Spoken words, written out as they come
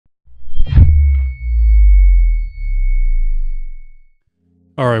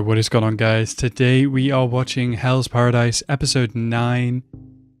Alright, what is going on, guys? Today we are watching Hell's Paradise episode 9.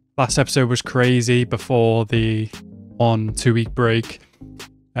 Last episode was crazy before the 1-2 week break.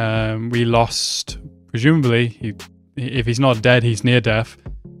 We lost, presumably, if he's not dead, he's near death.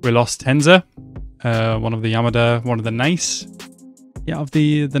 We lost Tenza, one of the Yamada, one of the nice, of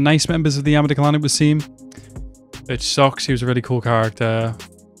the nice members of the Yamada clan, it would seem. Which sucks. He was a really cool character.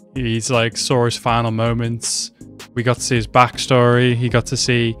 He's like saw his final moments. We got to see his backstory. He got to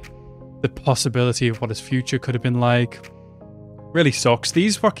see the possibility of what his future could have been like. Really sucks.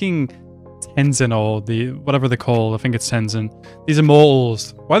 These fucking Tenzin, or the whatever they're called, I think it's Tenzin. These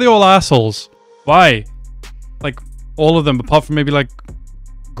immortals. Why are they all assholes? Why? Like, all of them, apart from maybe like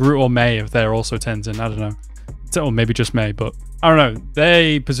Groot or May, if they're also Tenzin. I don't know. Or maybe just May, but I don't know.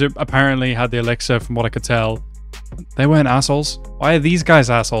 They apparently had the elixir, from what I could tell. They weren't assholes. Why are these guys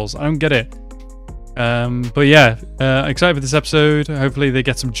assholes? I don't get it. But yeah, excited for this episode. Hopefully they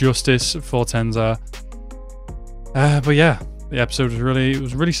get some justice for Tenza. But yeah, the episode was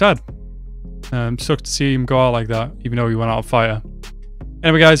really sad. Sucked to see him go out like that, even though he went out of fire.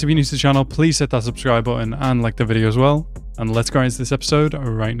 Anyway, guys, if you're new to the channel, please hit that subscribe button and like the video as well. And let's go into this episode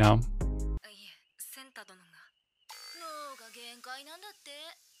right now.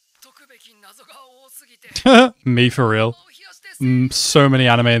 Me for real. So many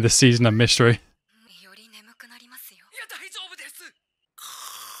anime in this season of mystery.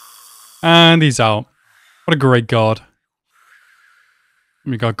 And he's out. What a great god.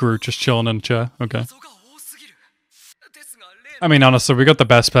 We got Groot just chilling in a chair. Okay. I mean, honestly, we got the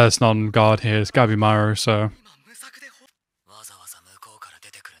best person on guard here. It's Gabimaru, so...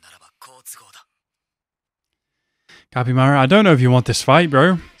 Gabimaru, I don't know if you want this fight,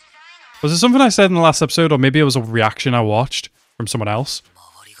 bro. Was it something I said in the last episode, or maybe it was a reaction I watched from someone else?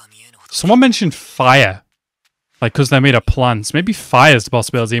 Someone mentioned fire. Like, because they're made of plants. Maybe fire is the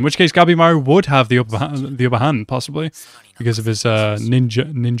possibility, in which case Gabimaru would have the upper hand, possibly, because of his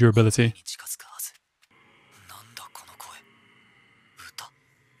ninja ability.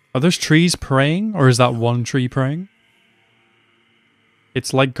 Are those trees praying, or is that one tree praying?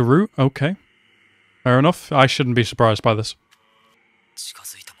 It's like Groot? Okay. Fair enough. I shouldn't be surprised by this.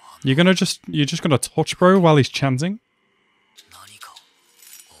 You're just gonna touch bro while he's chanting?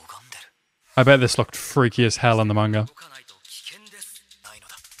 I bet this looked freaky as hell in the manga.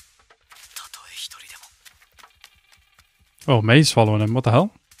 Oh, May's following him. What the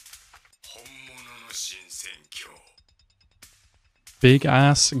hell? Big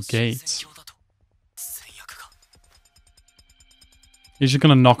ass gate. He's just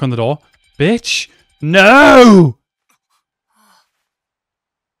gonna knock on the door. Bitch! No!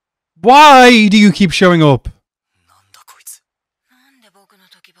 Why do you keep showing up?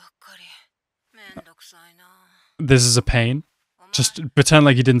 This is a pain. Just pretend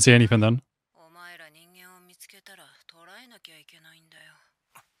like you didn't see anything then.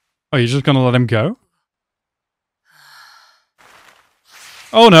 Oh, you're just gonna let him go?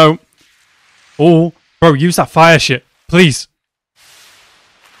 Oh no! Oh, bro, use that fire shit, please.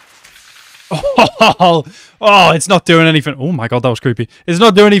 Oh, it's not doing anything. Oh my god, that was creepy. It's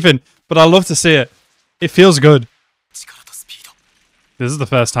not doing anything, but I love to see it. It feels good. This is the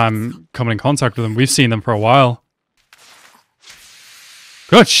first time coming in contact with them. We've seen them for a while.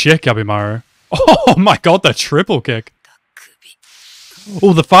 Good shit, Gabimaru. Oh my god, the triple kick.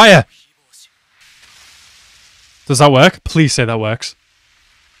 Oh, the fire. Does that work? Please say that works.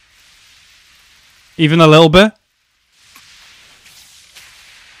 Even a little bit?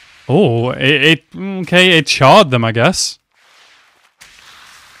 Oh, okay, it charred them, I guess.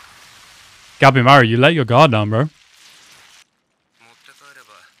 Gabimaru, you let your guard down, bro.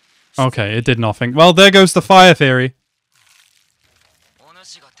 Okay, it did nothing. Well, there goes the fire theory.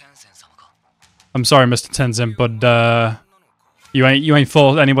 I'm sorry, Mr. Tenzin, but you ain't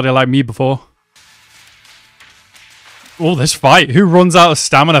fought anybody like me before. Oh, this fight. Who runs out of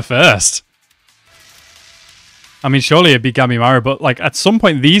stamina first? I mean, surely it'd be Gabimaru, but like at some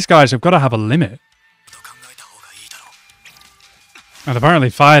point these guys have got to have a limit. And apparently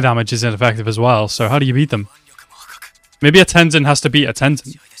fire damage is ineffective as well, so how do you beat them? Maybe a Tenzin has to beat a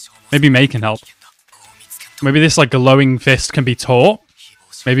Tenzin. Maybe May can help. Maybe this like glowing fist can be taught.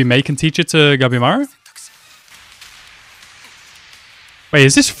 Maybe May can teach it to Gabimaru? Wait,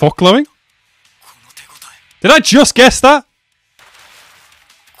 is this fuck glowing? Did I just guess that?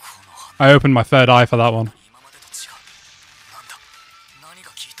 I opened my third eye for that one.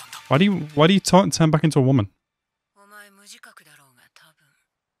 Why do you turn back into a woman?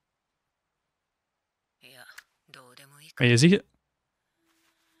 Wait, is he...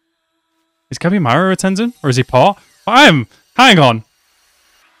 Is Gabimaru a Tenzin? Or is he part? Hang on.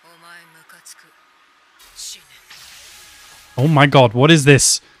 Oh my god, what is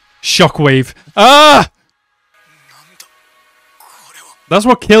this? Shockwave. Ah! That's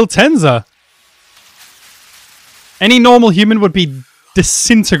what killed Tenza. Any normal human would be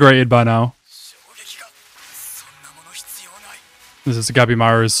disintegrated by now. This is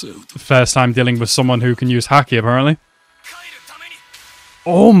Gabimaru's first time dealing with someone who can use Haki, apparently.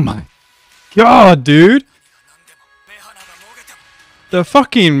 Oh my god, dude. The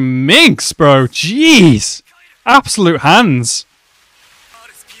fucking minx, bro. Jeez. Absolute hands.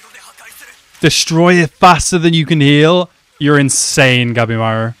 Destroy it faster than you can heal. You're insane,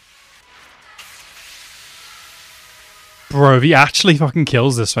 Gabimaru. Bro, if he actually fucking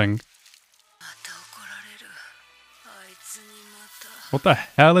kills this thing. What the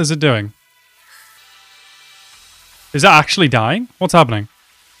hell is it doing? Is it actually dying? What's happening?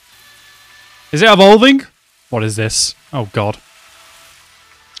 Is it evolving? What is this? Oh god.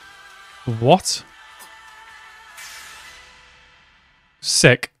 What?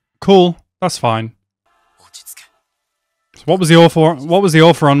 Sick. Cool. That's fine. So what was the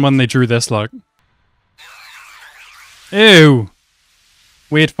offer on when they drew this like? Ew.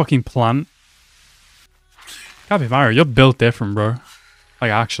 Weird fucking plant. Gabimaru, you're built different, bro. Like,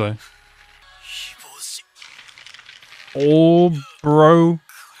 actually. Oh, bro.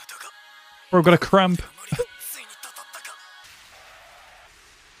 Bro got a cramp.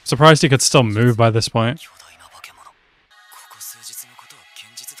 Surprised he could still move by this point.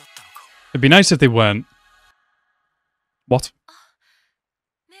 It'd be nice if they weren't. What?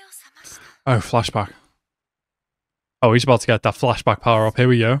 Oh, flashback. Oh, he's about to get that flashback power up. Here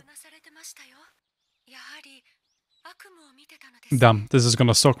we go. Damn, this is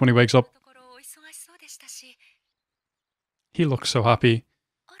gonna suck when he wakes up. He looks so happy.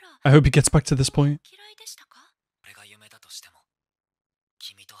 I hope he gets back to this point.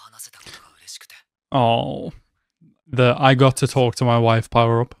 Oh, the I got to talk to my wife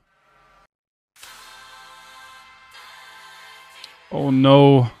power up. Oh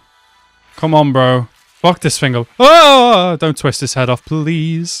no. Come on, bro. Fuck this thing up. Oh, don't twist his head off,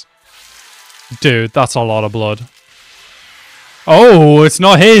 please. Dude, that's a lot of blood. Oh, it's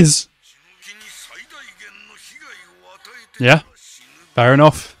not his. Yeah, fair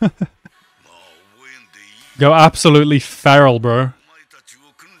enough. Go absolutely feral, bro.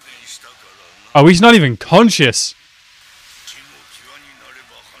 Oh, he's not even conscious.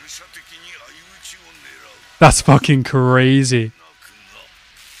 That's fucking crazy.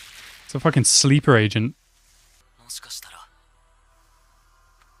 It's a fucking sleeper agent.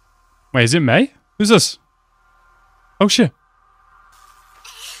 Wait, is it May? Who's this? Oh shit.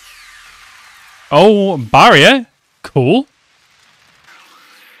 Oh, barrier? Cool.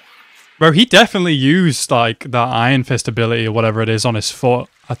 Bro, he definitely used like that Iron Fist ability or whatever it is on his foot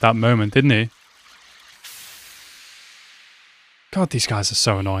at that moment, didn't he? God, these guys are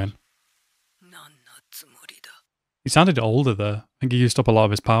so annoying. He sounded older there. I think he used up a lot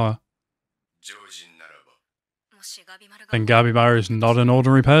of his power. Then Gabimaru is not an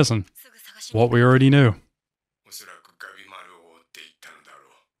ordinary person. What we already knew.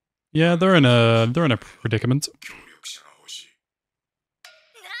 Yeah, they're in a predicament.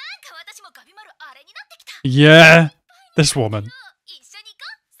 Yeah, this woman.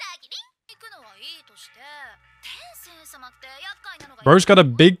 Bro's got a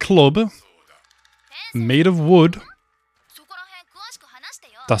big club made of wood.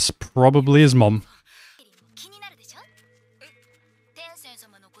 That's probably his mom.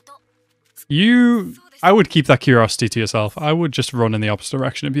 I would keep that curiosity to yourself. I would just run in the opposite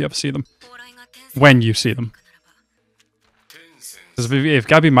direction if you ever see them. When you see them. Because if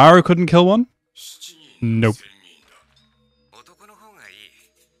Gabimaru couldn't kill one, nope.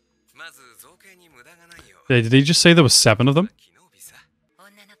 Did he just say there was 7 of them?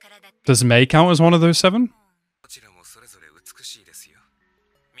 Does May count as one of those 7?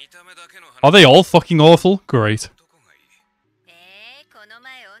 Are they all fucking awful? Great.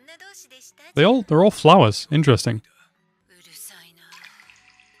 They're all flowers. Interesting.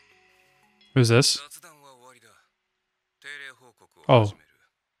 Who's this? Oh.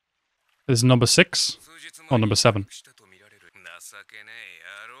 This is number 6? Or number 7?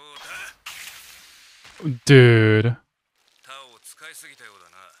 Dude.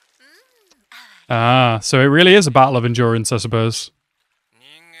 Ah, so it really is a battle of endurance, I suppose.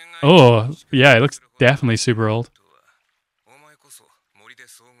 Oh, yeah, it looks definitely super old.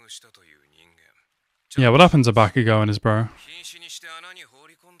 Yeah, what happens to Bakugo and his bro?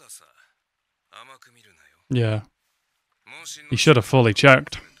 Yeah. He should have fully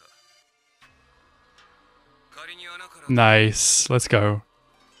checked. Nice. Let's go.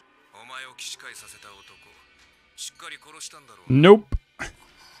 Nope.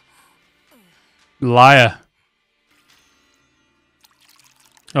 Liar.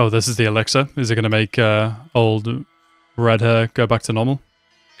 Oh, this is the elixir. Is it going to make old red hair go back to normal?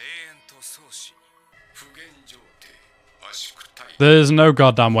 There's no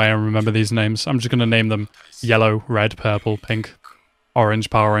goddamn way I remember these names. I'm just going to name them yellow, red, purple, pink, orange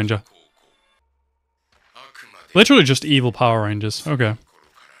Power Ranger. Literally just evil Power Rangers. Okay.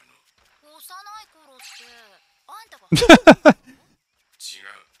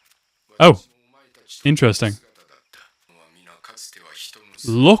 Oh. Interesting.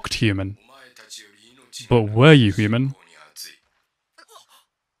 Looked human. But were you human?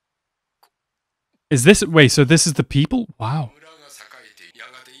 Is this... Wait, so this is the people? Wow.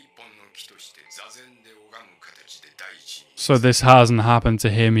 So this hasn't happened to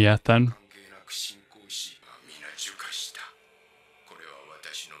him yet, then?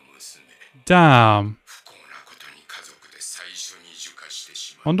 Damn.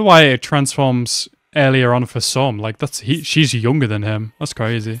 Wonder why it transforms earlier on for some. Like, she's younger than him. That's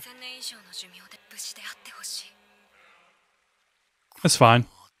crazy. That's fine.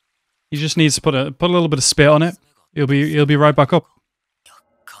 He just needs to put a little bit of spit on it. He'll be right back up.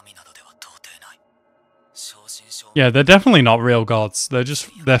 Yeah, they're definitely not real gods.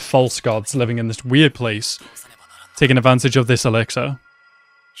 They're false gods living in this weird place, taking advantage of this elixir.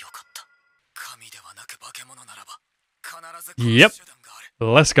 Yep.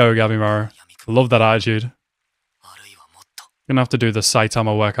 Let's go, Gabimaru. Love that attitude. Gonna have to do the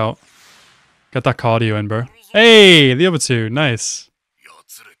Saitama workout. Get that cardio in, bro. Hey, the other two. Nice.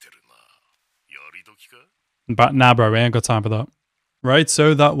 But nah, bro, we ain't got time for that. Right,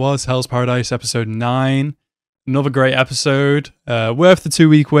 so that was Hell's Paradise episode 9. Another great episode. Worth the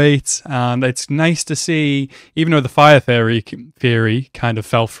 2-week wait. And it's nice to see, even though the fire theory kind of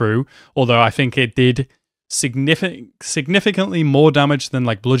fell through, although I think it did significantly more damage than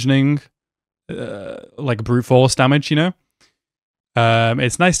like bludgeoning, like brute force damage, you know?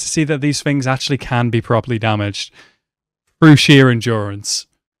 It's nice to see that these things actually can be properly damaged through sheer endurance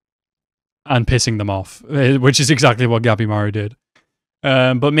and pissing them off, which is exactly what Gabimaru did.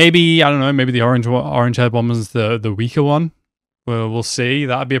 But maybe, I don't know, maybe the orange head one was the weaker one. We'll see.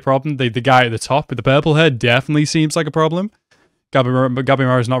 That'd be a problem. The guy at the top with the purple head definitely seems like a problem.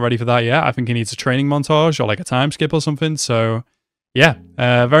 Gabimaru's not ready for that yet. I think he needs a training montage or like a time skip or something. So yeah,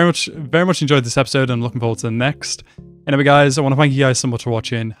 very much enjoyed this episode and I'm looking forward to the next. Anyway guys, I want to thank you guys so much for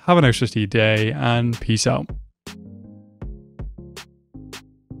watching. Have a nice rest of your day and peace out.